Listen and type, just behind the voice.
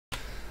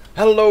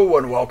Hello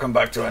and welcome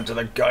back to Enter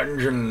the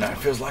Gungeon. It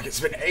feels like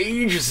it's been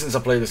ages since I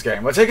played this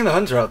game. We're taking the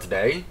Hunter out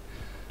today,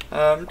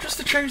 just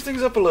to change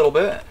things up a little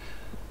bit.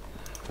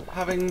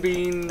 Having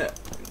been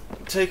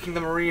taking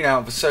the Marine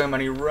out for so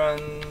many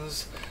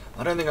runs,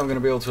 I don't think I'm going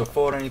to be able to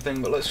afford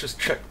anything, but let's just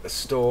check the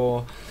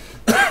store.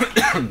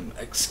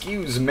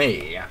 Excuse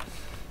me.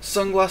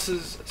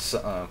 Sunglasses.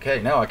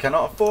 Okay, no, I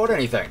cannot afford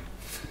anything.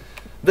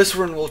 This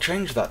run will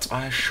change that,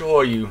 I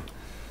assure you.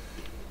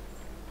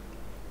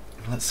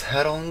 Let's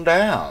head on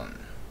down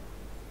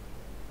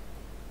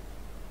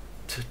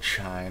to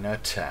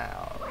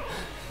Chinatown.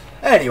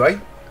 Anyway,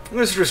 I'm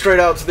going to go straight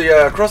out to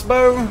the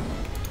crossbow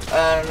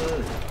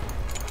and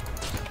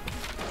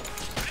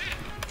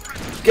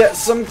get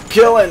some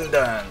killing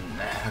done.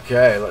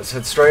 Okay, let's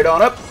head straight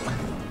on up.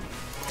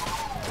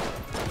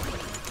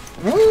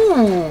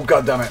 Woo!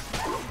 God damn it.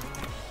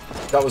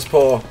 That was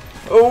poor.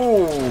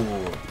 Oh,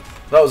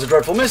 that was a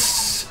dreadful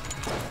miss.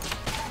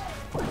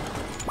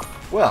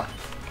 Well.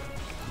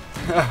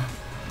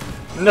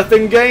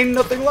 Nothing gained,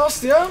 nothing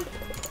lost, yeah?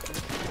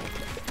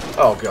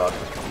 Oh god.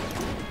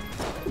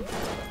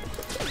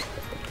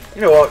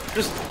 You know what?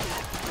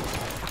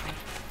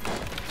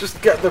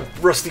 Just get the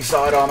rusty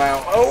sidearm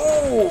out.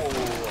 Oh!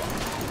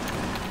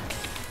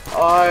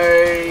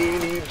 I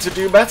need to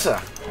do better.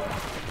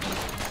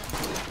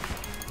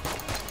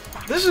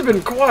 This has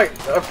been quite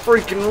a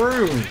freaking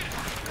room.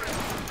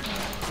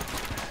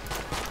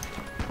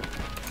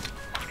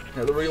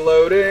 Get the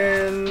reload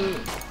in.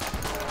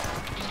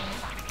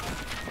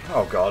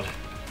 Oh god.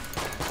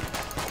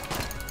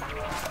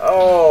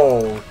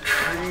 Oh,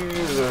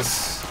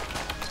 Jesus.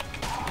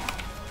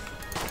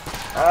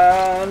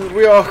 And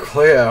we are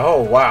clear.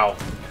 Oh, wow.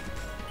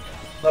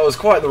 That was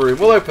quite the room.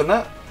 We'll open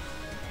that.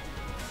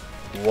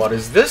 What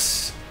is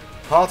this?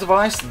 Heart of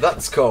ice?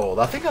 That's cold.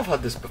 I think I've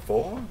had this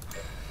before.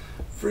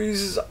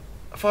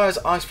 Fires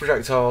ice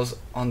projectiles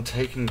on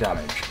taking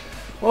damage.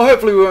 Well,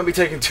 hopefully we won't be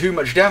taking too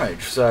much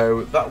damage,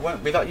 so that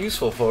won't be that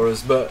useful for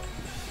us, but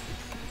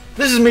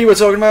this is me we're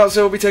talking about,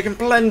 so we'll be taking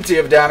plenty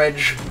of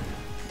damage.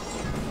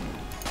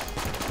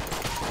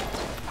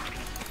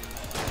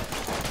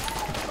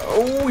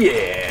 Oh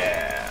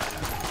yeah!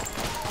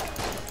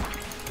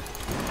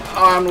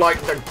 I'm like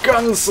the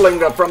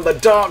gunslinger from the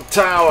Dark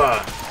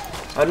Tower!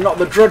 And not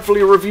the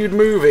dreadfully reviewed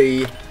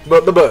movie,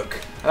 but the book.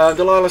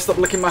 Delilah, stop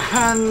licking my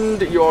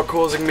hand. You are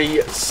causing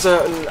me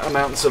certain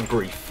amounts of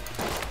grief.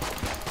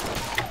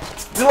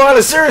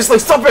 Delilah, seriously,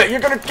 stop it! You're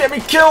gonna get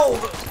me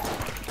killed!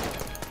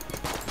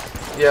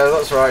 Yeah,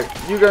 that's right.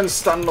 You go and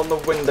stand on the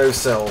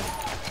windowsill.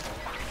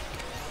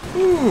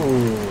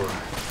 Ooh.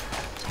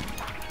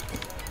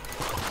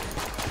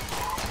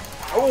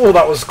 Oh,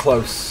 that was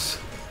close.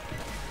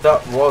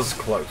 That was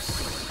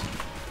close.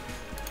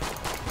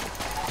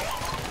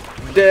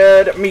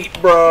 Dead meat,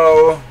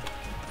 bro.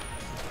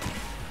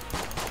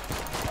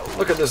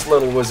 Look at this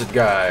little wizard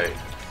guy.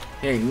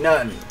 He ain't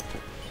nothing.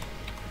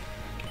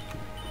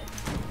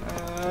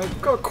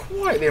 I've got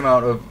quite the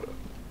amount of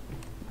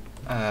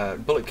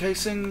bullet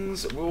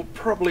casings. We'll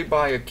probably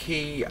buy a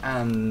key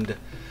and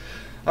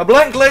a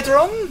blank later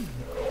on,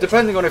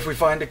 depending on if we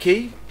find a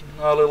key.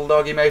 Our little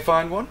doggy may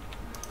find one.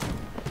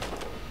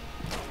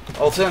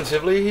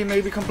 Alternatively, he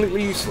may be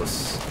completely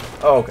useless.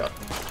 Oh god.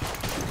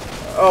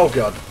 Oh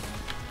god.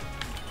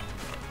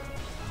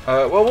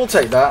 Well, we'll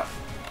take that.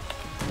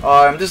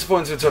 I'm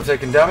disappointed to have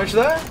taken damage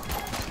there.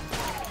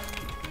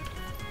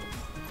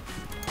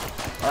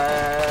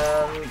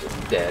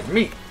 And dead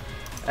meat.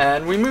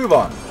 And we move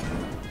on.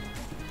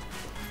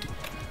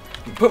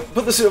 Put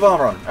the suit of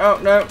armor on. Oh,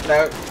 no,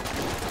 no.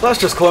 That's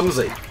just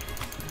clumsy.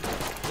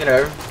 You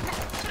know,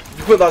 if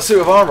you put that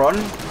suit of armor on,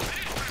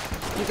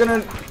 you're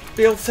going to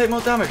be able to take more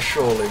damage,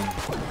 surely.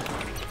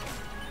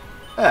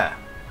 Ah.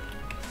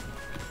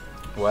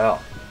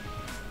 Well.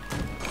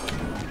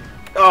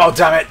 Oh,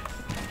 damn it.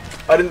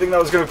 I didn't think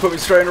that was going to put me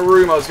straight in a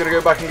room. I was going to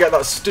go back and get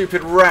that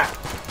stupid rat.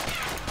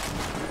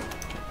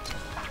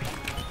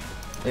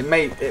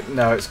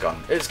 No, it's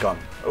gone. It's gone.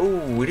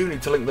 Oh, we do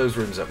need to link those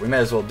rooms up. We may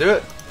as well do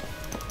it.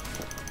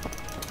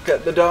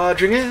 Get the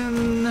dodging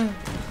in.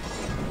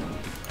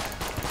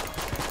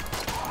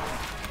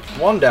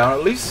 One down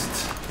at least.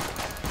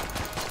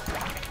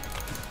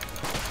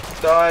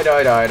 Die,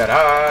 die, die, die,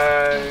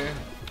 die.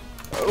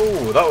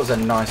 Oh, that was a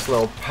nice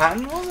little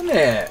pan, wasn't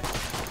it?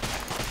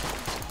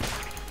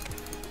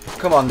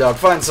 Come on, dog.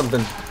 Find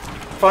something.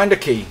 Find a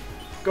key.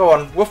 Go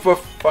on. Woof,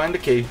 woof. Find a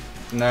key.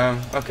 No.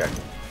 Okay.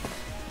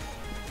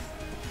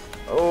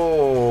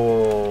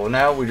 Oh,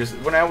 now we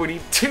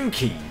need 2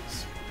 keys.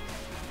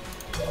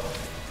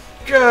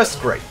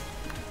 Just great.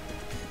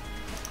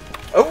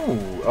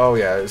 Oh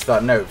yeah, it's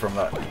that note from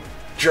that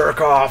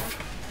jerk off.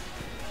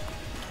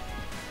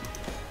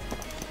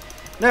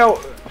 Now,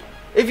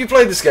 if you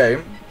played this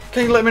game,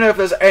 can you let me know if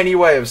there's any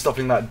way of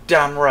stopping that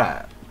damn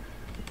rat?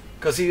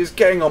 Because he is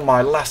getting on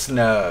my last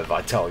nerve,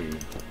 I tell you.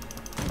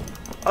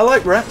 I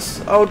like rats.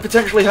 I would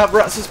potentially have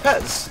rats as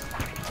pets.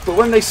 But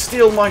when they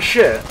steal my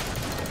shit,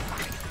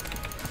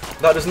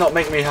 that does not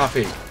make me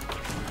happy.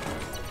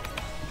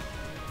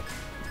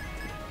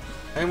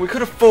 And we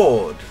could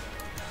afford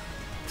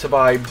to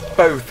buy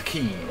both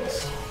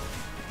keys.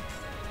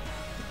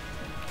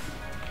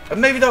 And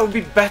maybe that would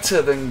be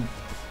better than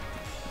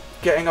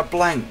getting a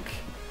blank.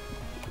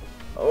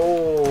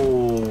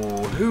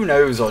 Oh, who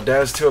knows or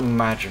dares to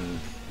imagine.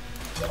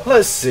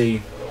 Let's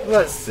see.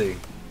 Let's see.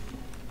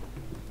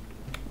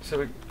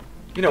 So,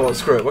 you know what,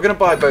 screw it. We're going to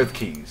buy both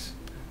keys.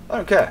 I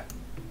don't care.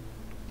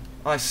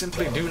 I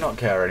simply do not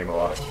care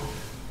anymore.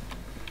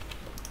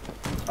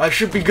 I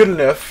should be good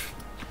enough.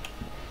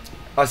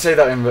 I say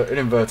that in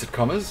inverted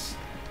commas.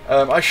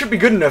 I should be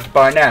good enough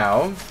by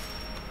now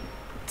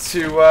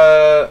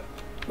to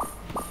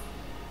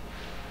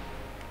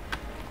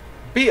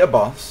beat a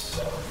boss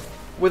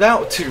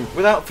without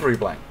 3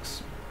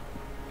 blanks.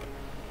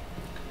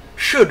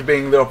 Should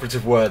being the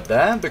operative word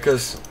there,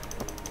 because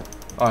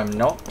I'm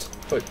not,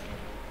 but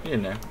you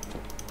know.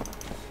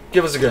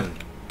 Give us a gun.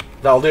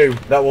 That'll do.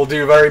 That will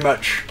do very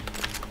much.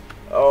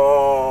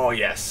 Oh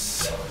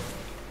yes.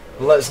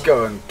 Let's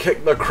go and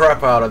kick the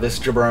crap out of this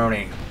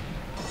jabroni.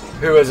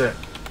 Who is it?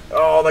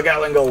 Oh, the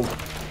Galangal.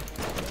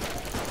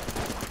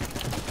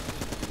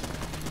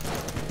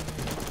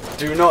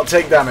 Do not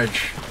take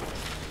damage.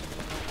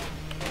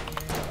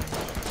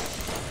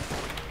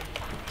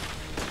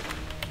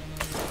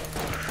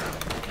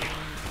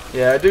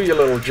 Yeah, do your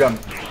little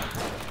jump.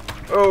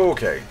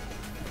 Okay.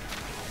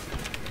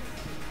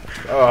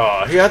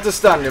 Oh, he had to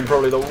stand in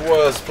probably the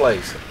worst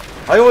place.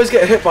 I always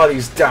get hit by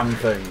these damn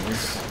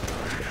things.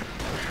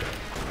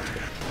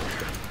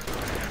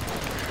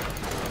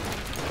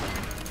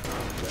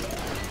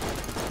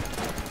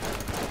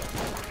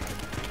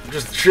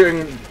 Just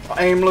shooting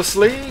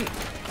aimlessly.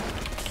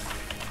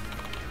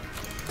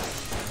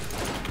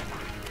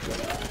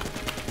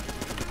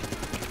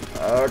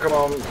 Come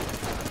on.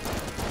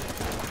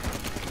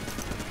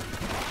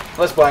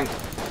 Let's blank.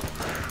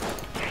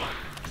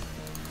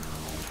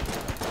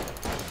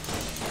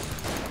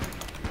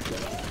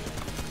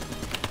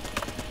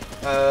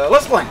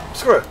 Let's blank.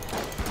 Screw it.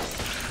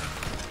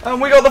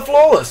 And we got the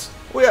flawless.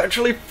 We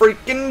actually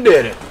freaking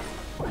did it.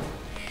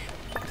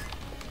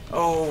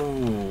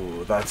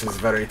 Oh, that is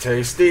very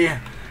tasty.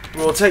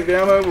 We'll take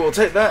the ammo, we'll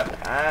take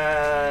that,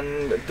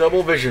 and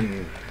double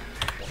vision.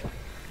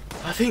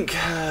 I think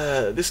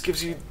this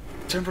gives you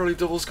temporarily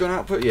doubles gun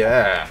output.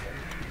 Yeah,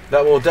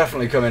 that will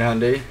definitely come in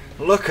handy.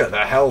 Look at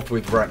the health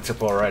we've racked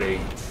up already.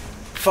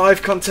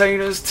 5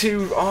 containers,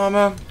 2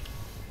 armor.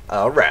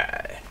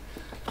 Alright.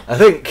 I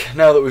think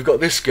now that we've got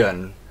this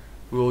gun,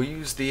 we'll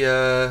use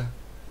the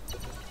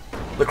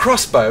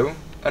crossbow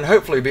and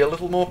hopefully be a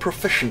little more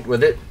proficient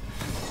with it.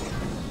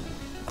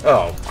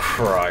 Oh,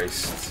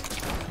 Christ.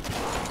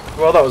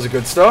 Well, that was a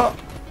good start.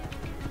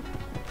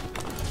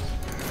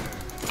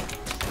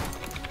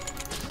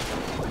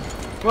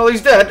 Well,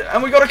 he's dead,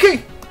 and we got a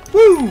key!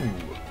 Woo!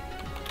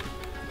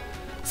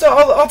 So,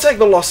 I'll take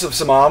the loss of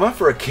some armor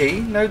for a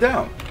key, no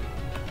doubt.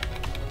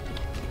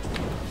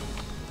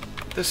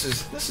 This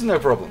is no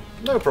problem.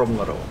 No problem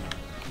at all.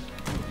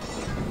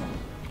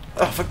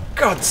 Oh, for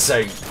God's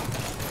sake.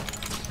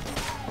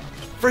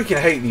 Freaking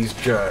hate these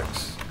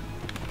jerks.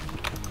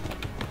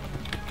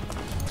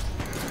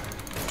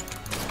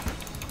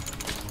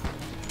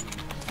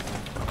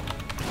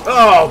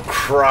 Oh,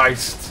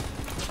 Christ.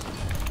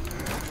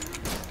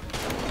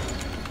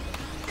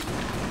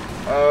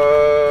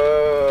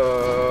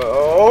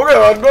 Oh,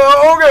 God.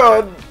 Oh,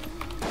 God.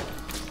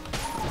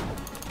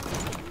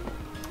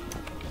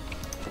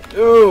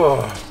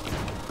 Ugh.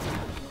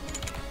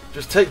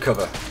 Just take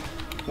cover.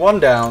 1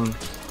 down,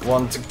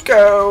 1 to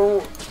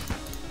go.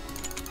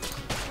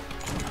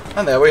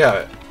 And there we have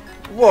it.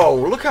 Whoa,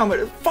 look how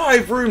many...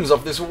 5 rooms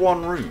off this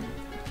 1 room.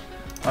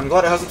 I'm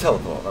glad it has a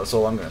teleport, that's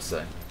all I'm going to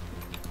say.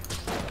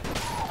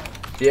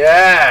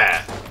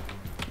 Yeah!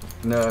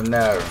 No,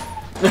 no.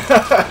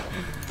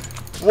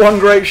 1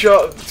 great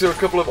shot to a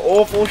couple of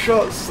awful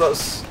shots.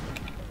 That's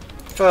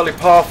fairly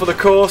par for the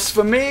course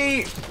for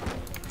me.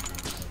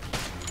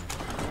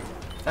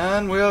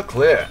 And we are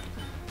clear.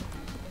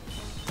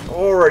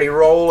 Already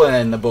rolling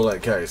in the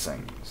bullet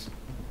casings.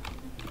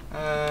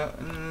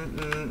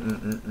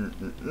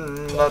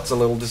 That's a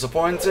little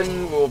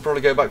disappointing. We'll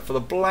probably go back for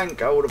the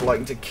blank. I would have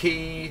liked a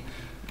key.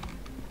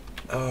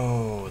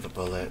 Oh, the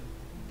bullet.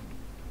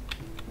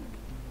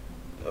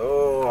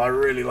 Oh, I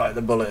really like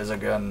the bullet as a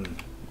gun.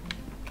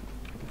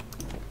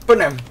 But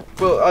no,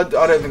 well, I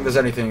don't think there's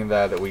anything in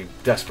there that we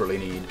desperately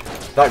need.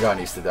 That guy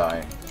needs to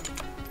die.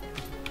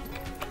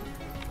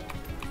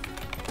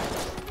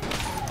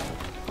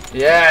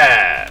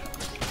 Yeah!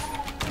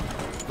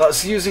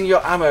 That's using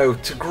your ammo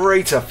to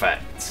great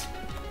effect.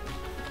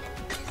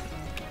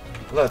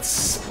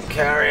 Let's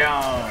carry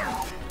on.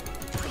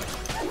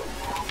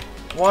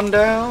 1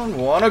 down,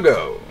 1 to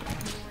go.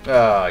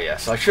 Ah,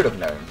 yes, I should have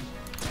known.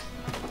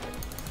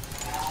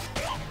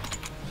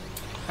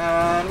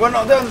 And we're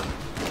not done.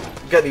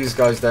 Get these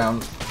guys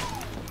down.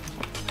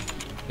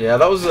 Yeah,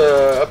 that was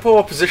a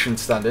poor position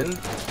to stand in.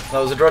 That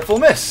was a dreadful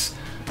miss.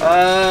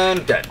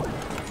 And dead.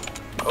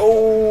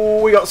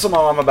 Oh, we got some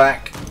armor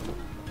back.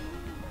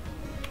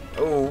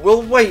 Oh,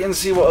 we'll wait and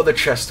see what other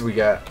chest we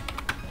get.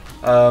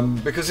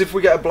 Because if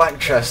we get a black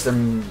chest,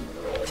 then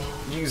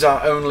use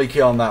our only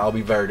key on that, I'll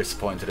be very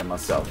disappointed in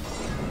myself.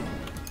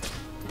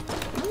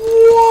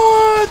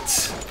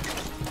 What?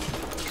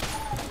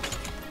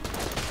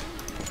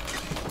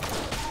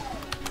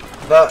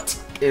 That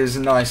is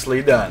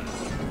nicely done.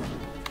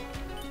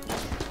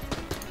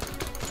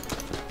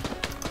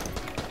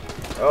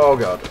 Oh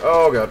god,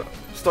 oh god.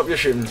 Stop your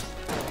shooting.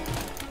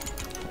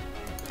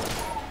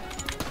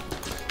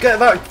 Get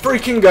that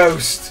freaking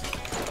ghost!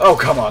 Oh,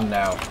 come on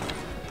now.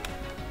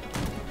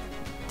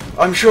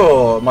 I'm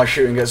sure my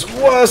shooting gets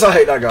worse. I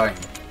hate that guy.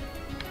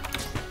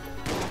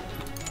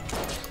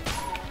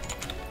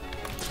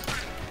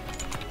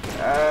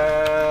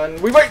 And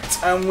we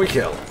wait and we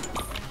kill.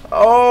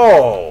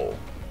 Oh!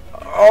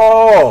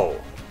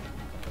 Oh!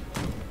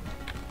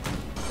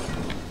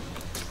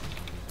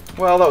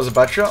 Well, that was a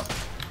bad shot.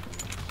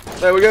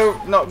 There we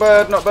go. Not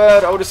bad, not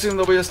bad. I would assume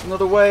there'll be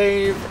another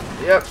wave.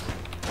 Yep.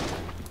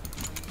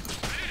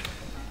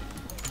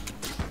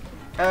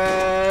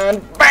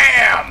 And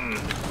BAM!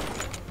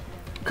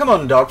 Come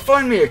on, dog.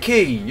 Find me a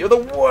key. You're the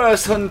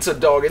worst hunter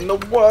dog in the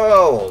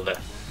world.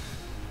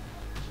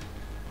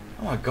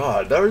 Oh my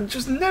god. There are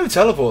just no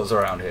teleports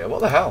around here.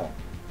 What the hell?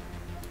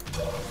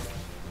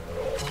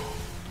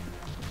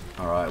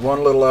 Alright,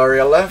 one little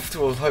area left.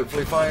 We'll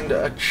hopefully find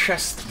a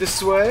chest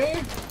this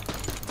way.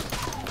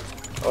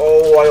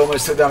 Oh, I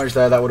almost took damage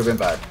there. That would have been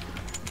bad.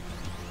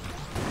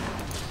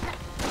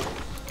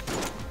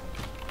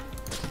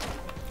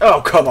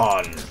 Oh, come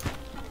on.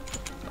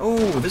 Oh,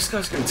 this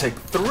guy's going to take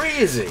 3,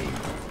 is he?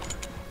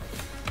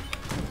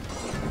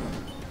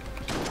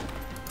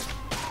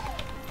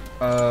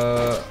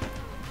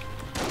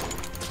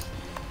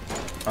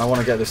 I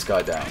want to get this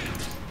guy down.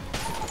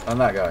 And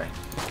that guy.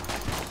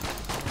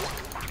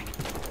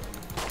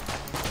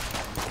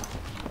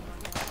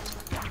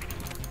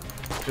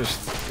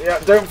 Just, yeah,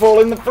 don't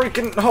fall in the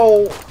freaking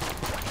hole.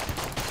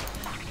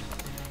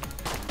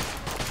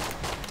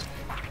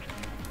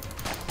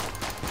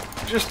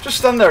 Just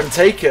stand there and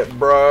take it,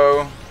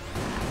 bro.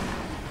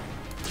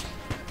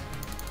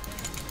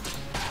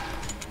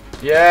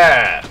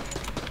 Yeah.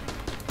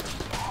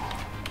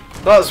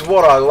 That's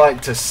what I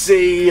like to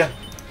see. A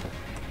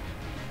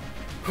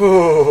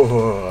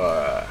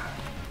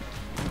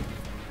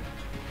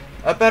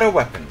better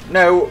weapon.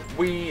 No,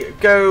 we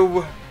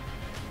go...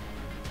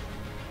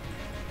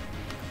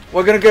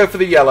 We're going to go for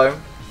the yellow.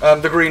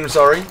 The green,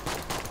 sorry.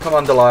 Come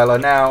on, Delilah.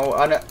 Now,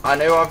 I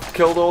know I've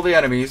killed all the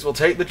enemies. We'll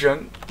take the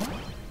junk.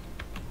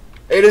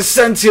 It is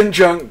sentient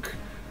junk.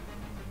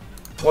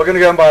 We're going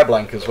to go and buy a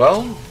blank as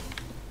well.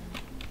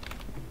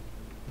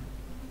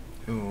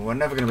 Ooh, we're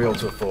never going to be able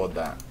to afford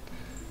that.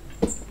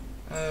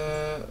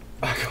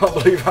 I can't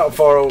believe how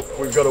far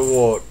we've got to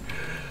walk.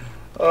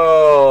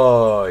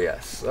 Oh,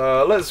 yes.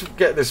 Let's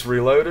get this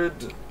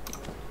reloaded.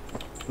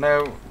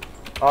 No.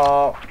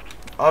 I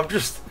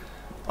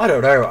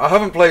don't know. I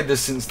haven't played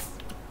this since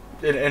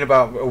in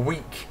about a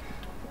week.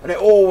 And it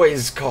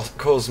always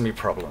causes me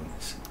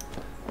problems.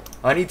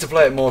 I need to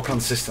play it more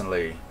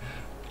consistently.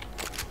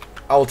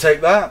 I'll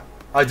take that.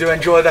 I do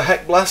enjoy the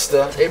Heck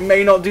Blaster. It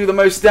may not do the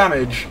most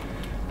damage,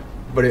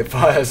 but it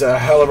fires a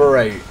hell of a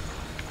rate.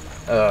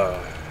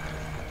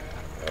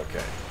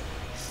 Okay.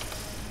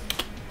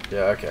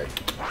 Yeah, okay.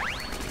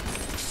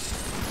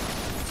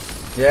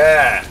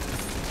 Yeah!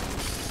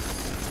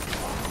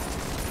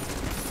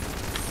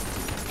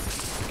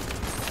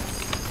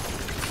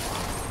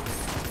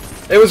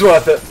 It was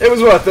worth it. It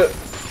was worth it.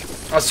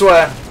 I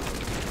swear.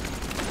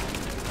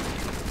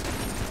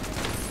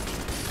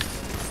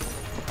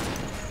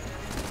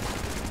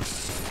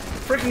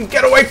 Freaking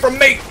get away from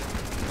me!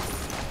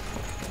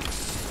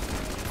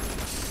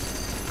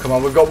 Come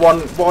on, we've got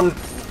one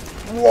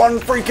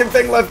freaking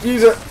thing left.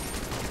 Use it.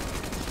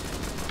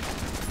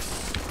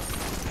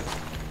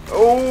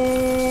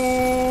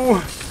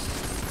 Oh!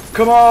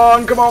 Come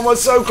on, we're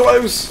so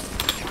close.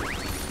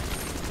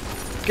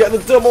 Get the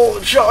double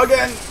shot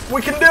again.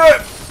 We can do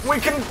it. We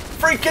can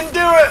freaking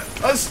do it.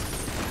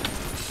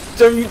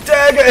 Don't you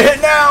dare get hit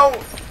now.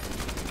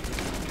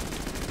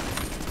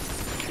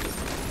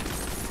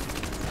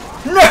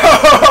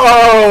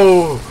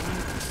 No!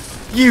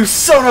 You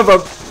son of a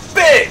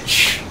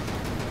bitch!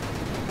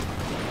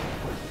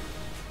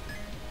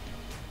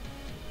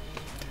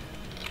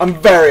 I'm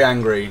very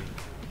angry.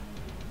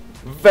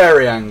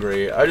 Very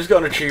angry. I just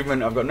got an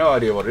achievement. I've got no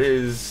idea what it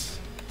is.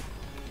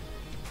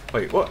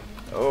 Wait, what?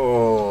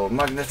 Oh,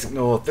 magnetic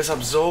north. This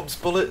absorbs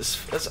bullets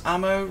as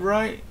ammo,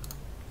 right?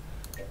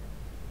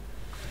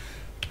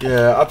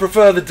 Yeah, I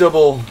prefer the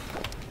double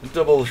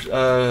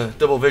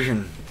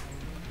vision.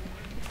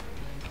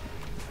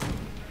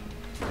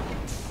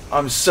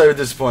 I'm so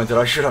disappointed.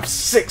 I should have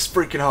 6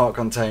 freaking heart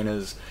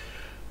containers.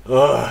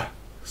 Ugh.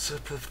 A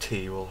sip of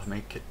tea will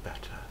make it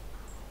better.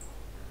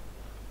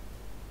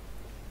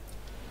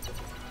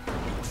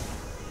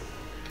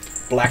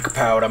 Black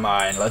powder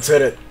mine. Let's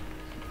hit it.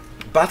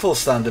 Battle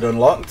standard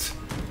unlocked.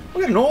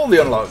 We're getting all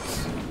the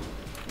unlocks.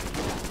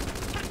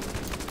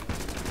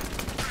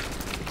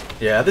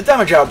 Yeah, the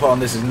damage output on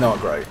this is not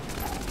great.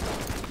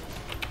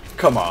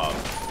 Come on.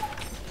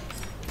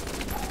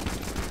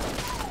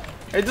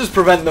 It does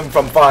prevent them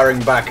from firing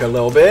back a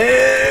little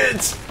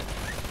bit.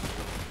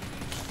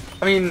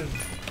 I mean,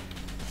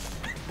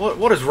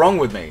 what is wrong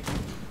with me?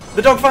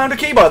 The dog found a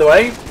key, by the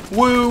way.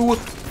 Woo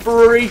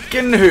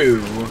freaking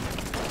who?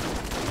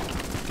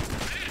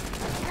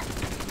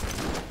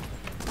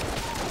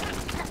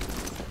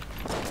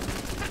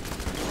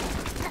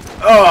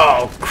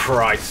 Oh,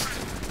 Christ.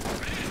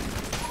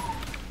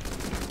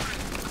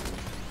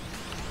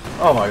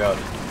 Oh my god.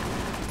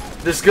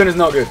 This gun is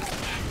not good.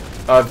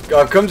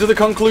 I've come to the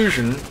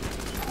conclusion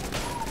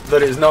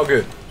that it is not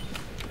good.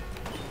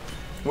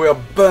 We are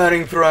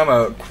burning through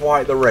ammo at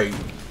quite the rate.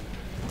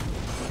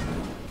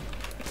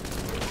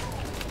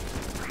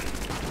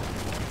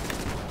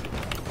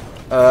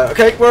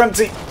 Okay, we're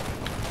empty.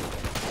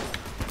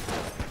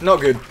 Not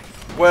good.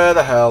 Where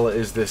the hell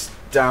is this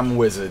damn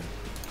wizard?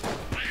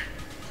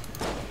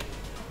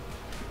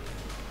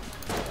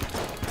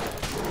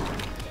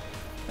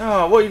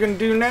 Oh, what are you gonna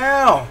do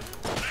now?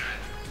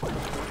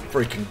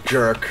 Freaking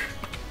jerk.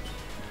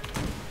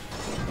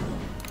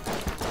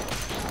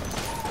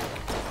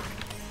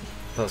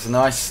 That's a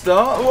nice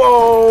start.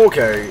 Whoa,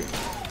 okay.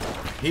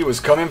 He was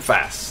coming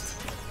fast.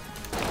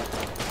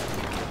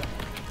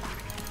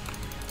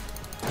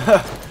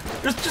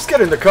 just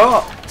get in the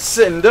car.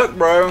 Sit and duck,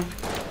 bro.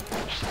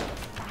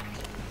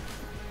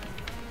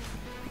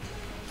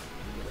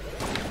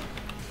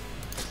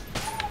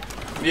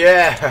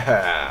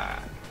 Yeah.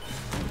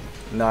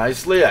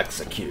 Nicely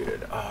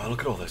executed. Oh,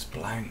 look at all those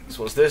blanks.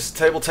 What's this?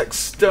 Table text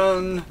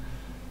stun.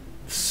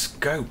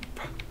 Scope.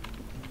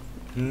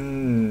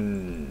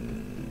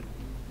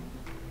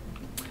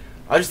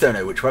 I just don't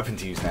know which weapon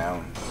to use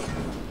now.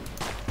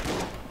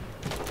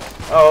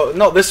 Oh,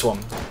 not this one.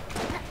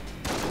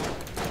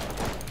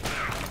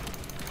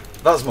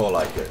 That's more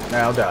like it.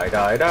 Now die,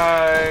 die,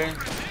 die.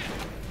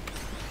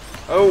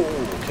 Oh,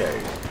 okay.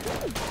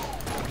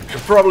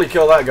 Should probably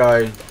kill that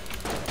guy.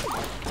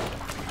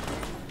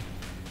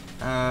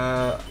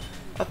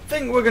 I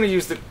think we're going to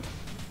use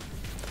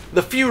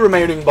the few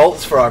remaining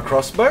bolts for our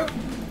crossbow.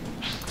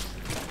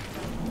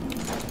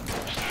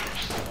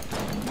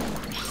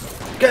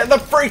 Get the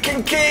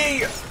freaking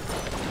key!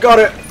 Got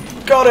it!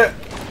 Got it!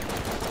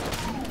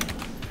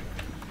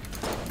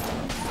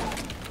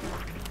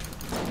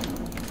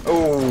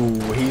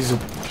 Oh, he's a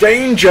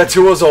danger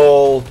to us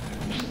all!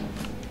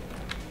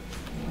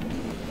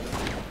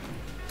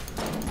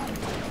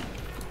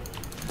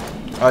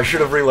 I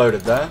should have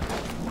reloaded there.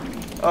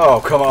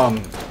 Oh, come on.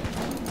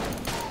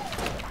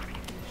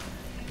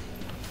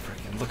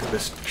 Freaking look at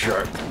this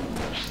jerk.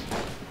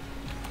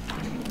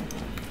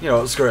 You know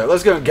what, screw it.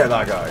 Let's go and get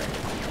that guy.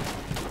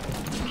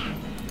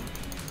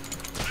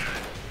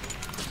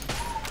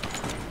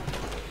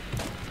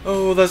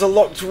 Oh, there's a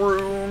locked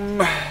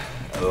room.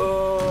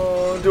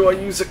 Oh, do I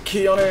use a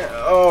key on it?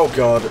 Oh,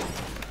 God.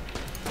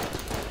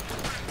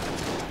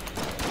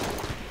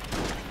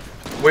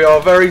 We are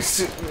very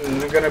soon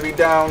going to be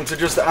down to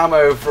just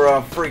ammo for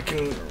our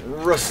freaking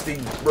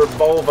rusty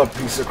revolver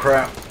piece of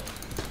crap.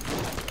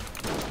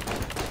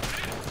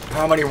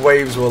 How many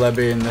waves will there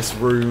be in this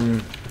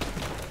room?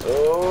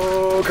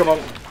 Oh, come on.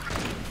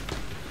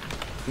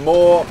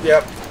 More,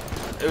 yep.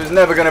 It was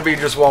never going to be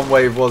just one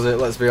wave, was it?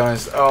 Let's be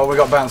honest. Oh, we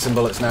got bouncing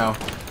bullets now.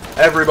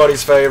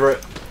 Everybody's favourite.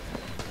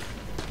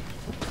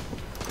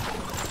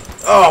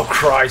 Oh,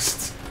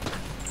 Christ.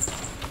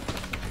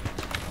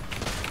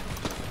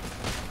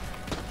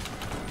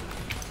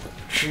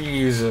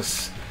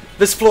 Jesus.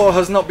 This floor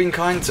has not been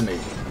kind to me.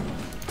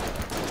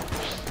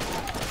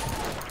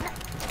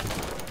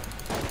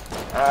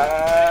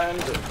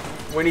 And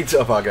we need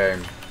to up our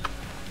game.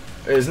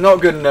 It is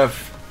not good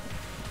enough.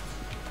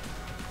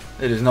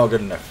 It is not good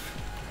enough.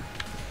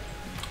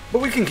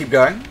 But we can keep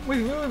going.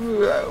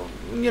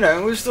 You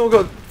know, we've still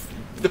got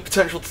the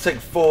potential to take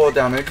 4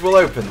 damage. We'll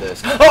open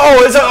this.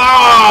 Oh, it's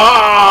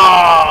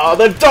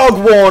the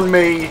dog warned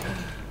me,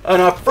 and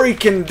I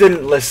freaking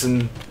didn't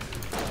listen.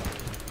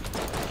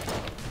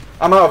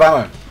 I'm out of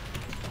ammo.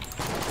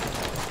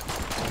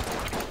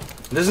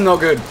 This is not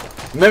good.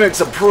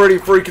 Mimics are pretty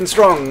freaking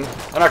strong,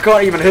 and I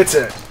can't even hit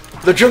it.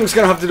 The junk's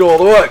gonna have to do all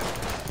the work.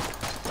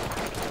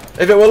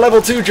 If it were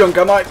level 2 junk,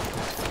 it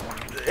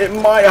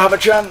might have a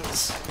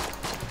chance.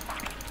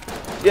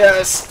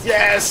 Yes,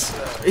 yes!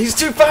 He's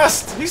too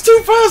fast! He's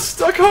too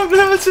fast! I can't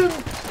hurt him!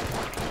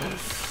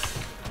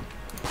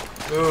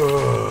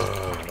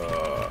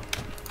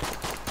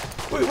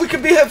 We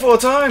could be hit 4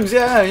 times,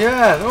 yeah,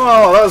 yeah.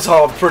 Oh, that was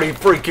hard pretty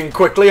freaking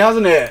quickly,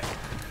 hasn't it?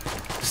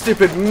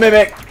 Stupid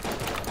mimic!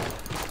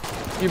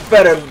 You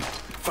better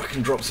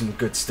fucking drop some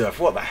good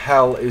stuff. What the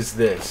hell is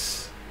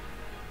this?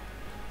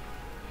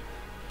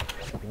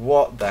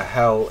 What the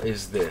hell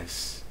is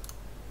this?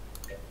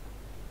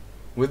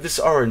 With this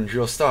orange,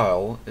 your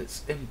style,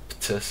 its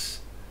impetus,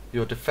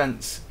 your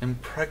defense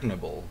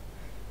impregnable.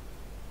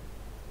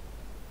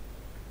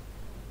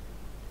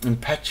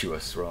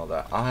 Impetuous,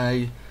 rather.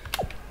 I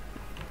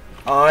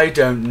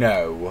don't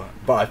know,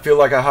 but I feel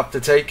like I have to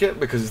take it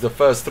because it's the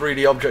first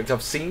 3D object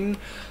I've seen.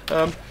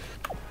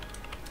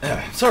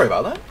 Sorry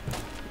about that.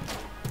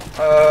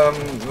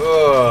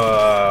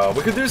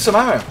 We could do some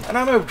ammo. An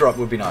ammo drop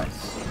would be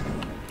nice.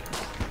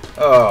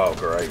 Oh,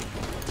 great.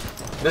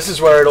 This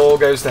is where it all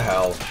goes to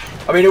hell.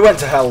 I mean, it went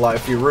to hell like a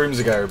few rooms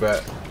ago,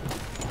 but...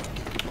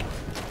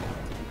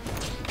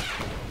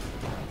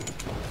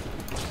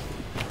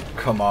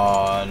 Come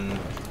on.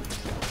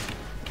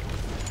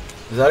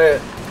 Is that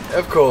it?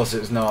 Of course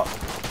it's not.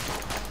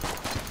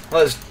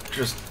 Let's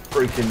just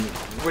freaking...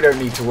 We don't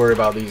need to worry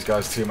about these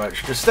guys too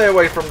much. Just stay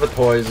away from the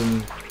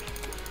poison.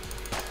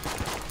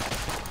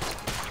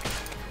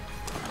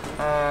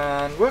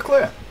 And we're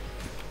clear.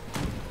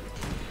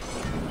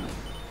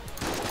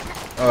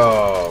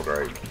 Oh,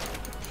 great.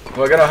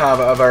 We're gonna have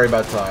a very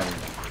bad time.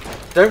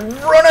 Don't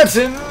run at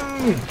him!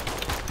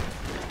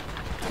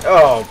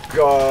 Oh,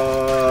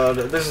 God.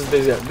 This is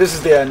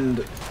the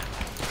end.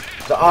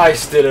 The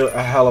ice did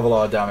a hell of a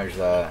lot of damage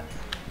there.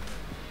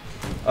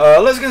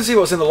 Let's go and see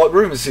what's in the locked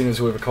room as soon as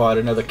we've acquired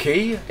another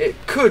key. It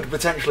could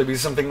potentially be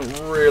something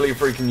really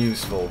freaking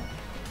useful.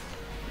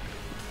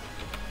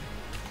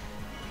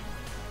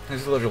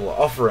 Here's a legible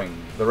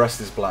offering. The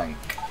rest is blank.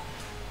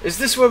 Is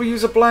this where we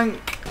use a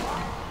blank?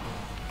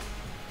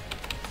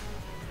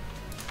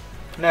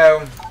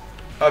 No.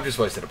 I've just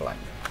wasted a blank.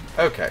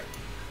 Okay.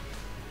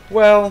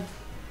 Well,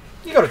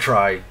 you gotta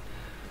try.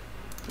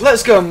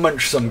 Let's go and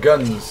munch some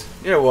guns.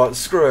 You know what?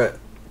 Screw it.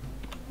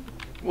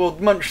 We'll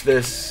munch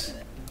this.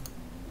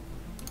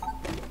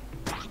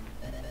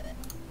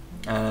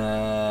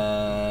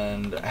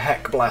 And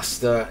heck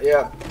blaster.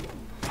 Yep.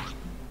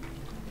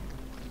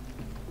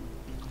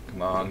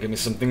 Come on, give me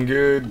something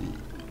good.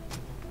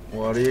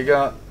 What do you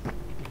got?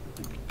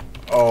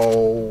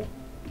 Oh,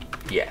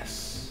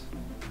 yes.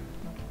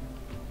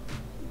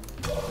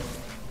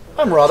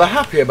 I'm rather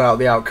happy about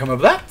the outcome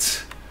of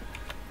that.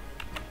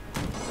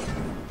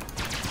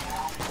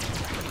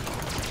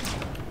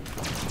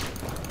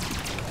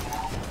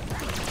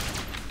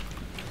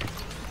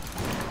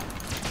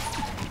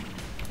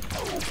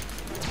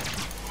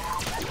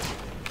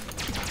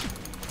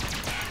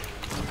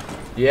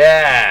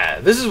 Yeah,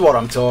 this is what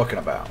I'm talking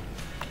about.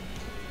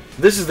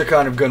 This is the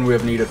kind of gun we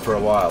have needed for a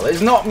while.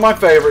 It's not my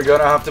favourite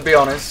gun, I have to be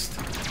honest.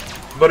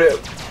 But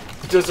it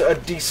does a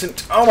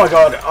decent... Oh my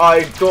god,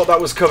 I thought that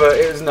was cover.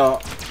 It is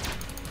not.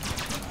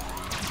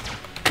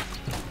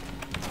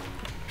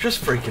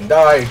 Just freaking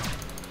die.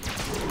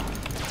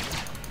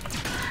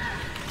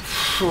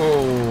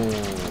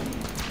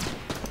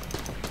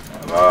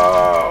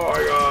 Oh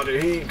my god,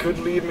 he could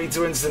lead me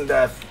to instant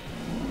death.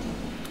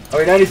 I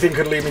mean, anything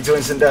could lead me to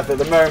instant death at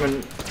the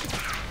moment.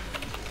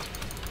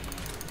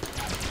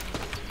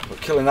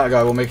 But killing that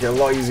guy will make it a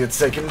lot easier to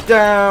take him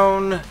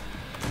down.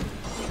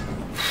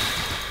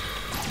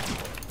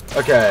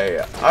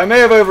 Okay, I may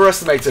have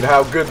overestimated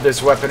how good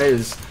this weapon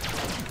is.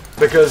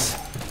 Because,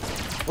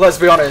 let's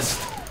be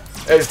honest,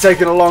 it's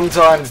taken a long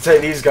time to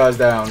take these guys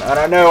down. And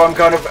I know I'm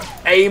kind of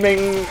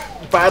aiming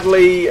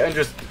badly and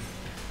just...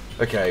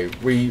 Okay,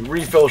 we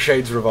refill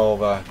Shade's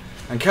revolver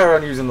and carry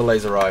on using the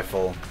laser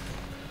rifle.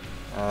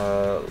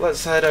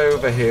 Let's head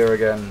over here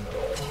again.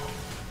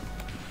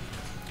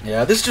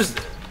 Yeah, this just...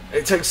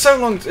 It takes so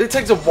long... It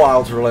takes a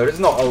while to reload. It's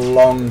not a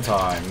long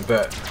time,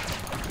 but...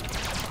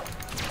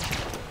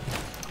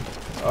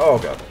 Oh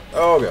god.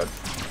 Oh god.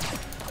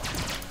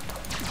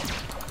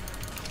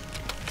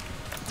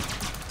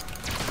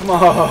 Come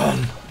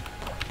on!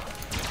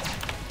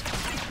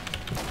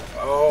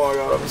 Oh my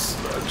god,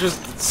 I'm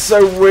just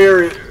so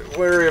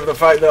weary of the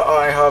fact that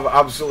I have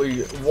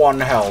absolutely 1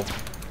 health.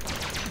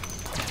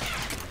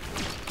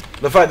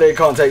 The fact that you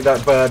can't take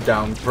that bird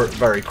down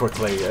very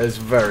quickly is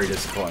very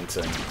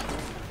disappointing.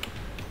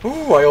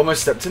 Ooh, I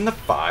almost stepped in the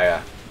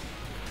fire.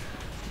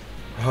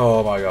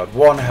 Oh my god,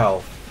 1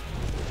 health.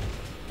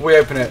 We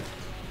open it.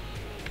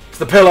 It's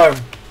the pillow.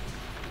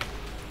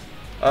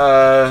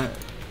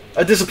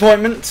 A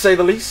disappointment, to say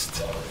the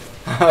least.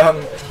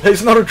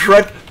 It's not a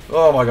dread...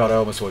 Oh my god, I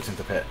almost walked into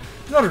the pit.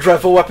 It's not a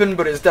dreadful weapon,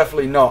 but it's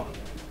definitely not,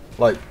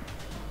 like,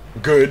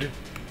 good.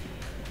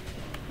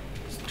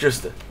 It's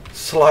just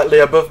slightly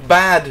above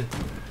bad.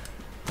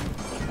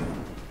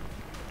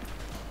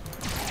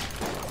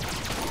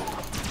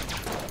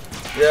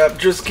 Yeah,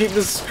 just keep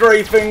the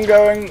strafing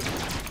going.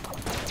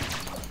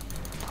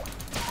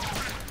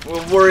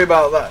 We'll worry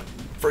about that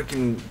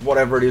freaking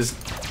whatever it is.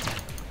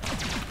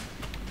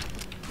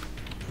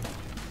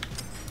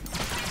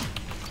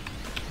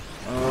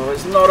 Oh,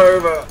 it's not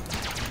over.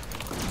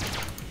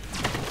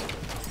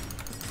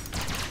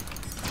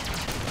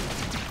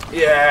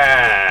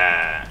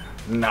 Yeah,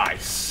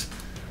 nice.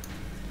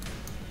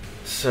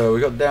 So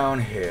we got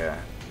down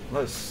here.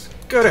 Let's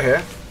go to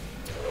here.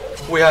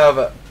 We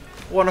have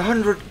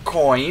 100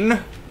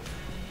 coin.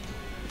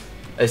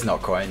 It's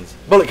not coins.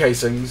 Bullet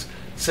casings.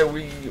 So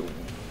we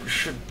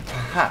should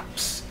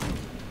perhaps...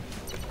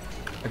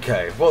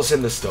 Okay, what's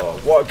in the store?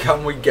 What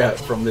can we get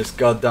from this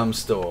goddamn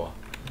store?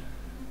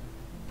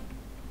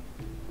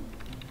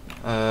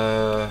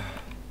 How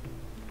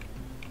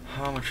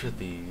much are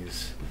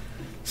these?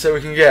 So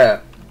we can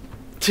get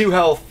 2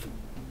 health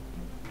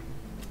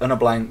and a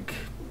blank.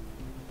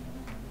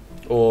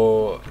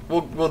 Or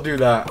we'll do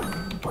that.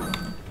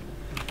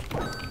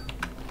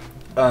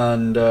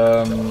 And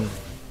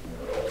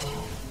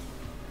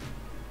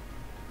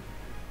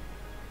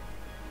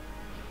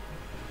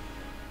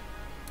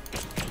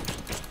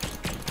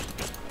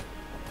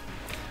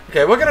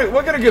okay,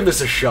 we're gonna give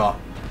this a shot.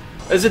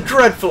 There's a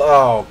dreadful.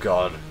 Oh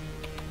god,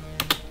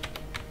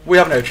 we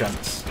have no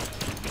chance.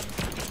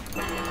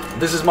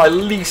 This is my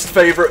least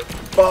favourite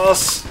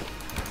boss.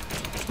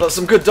 That's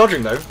some good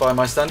dodging though, by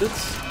my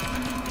standards.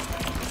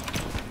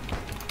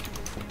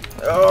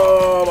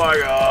 Oh my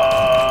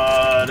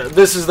god,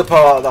 this is the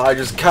part that I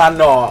just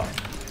cannot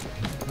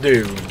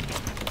do.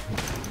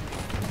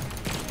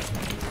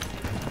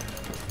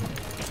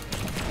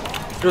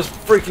 Just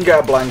freaking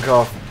get a blank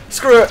off.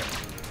 Screw it.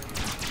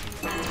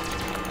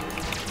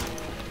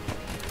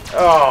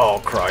 Oh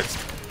Christ.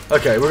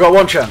 Okay, we've got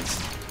one chance.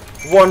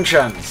 One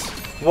chance.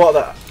 What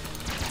the...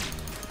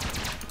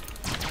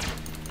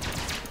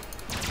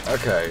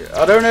 Okay,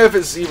 I don't know if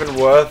it's even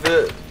worth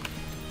it.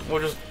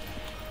 We'll just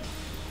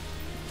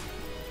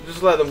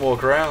let them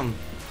walk around.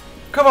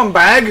 Come on,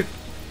 bag!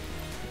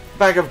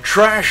 Bag of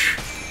trash!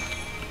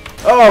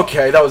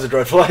 Okay, that was a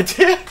dreadful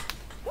idea.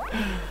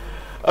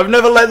 I've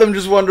never let them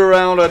just wander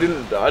around. I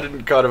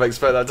didn't kind of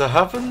expect that to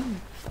happen.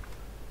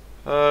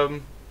 I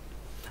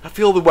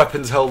feel the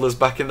weapons held us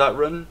back in that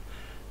run.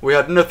 We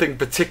had nothing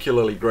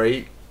particularly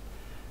great.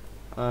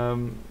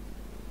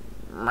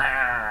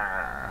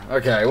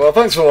 Okay, well,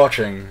 thanks for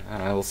watching,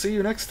 and I will see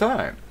you next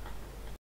time.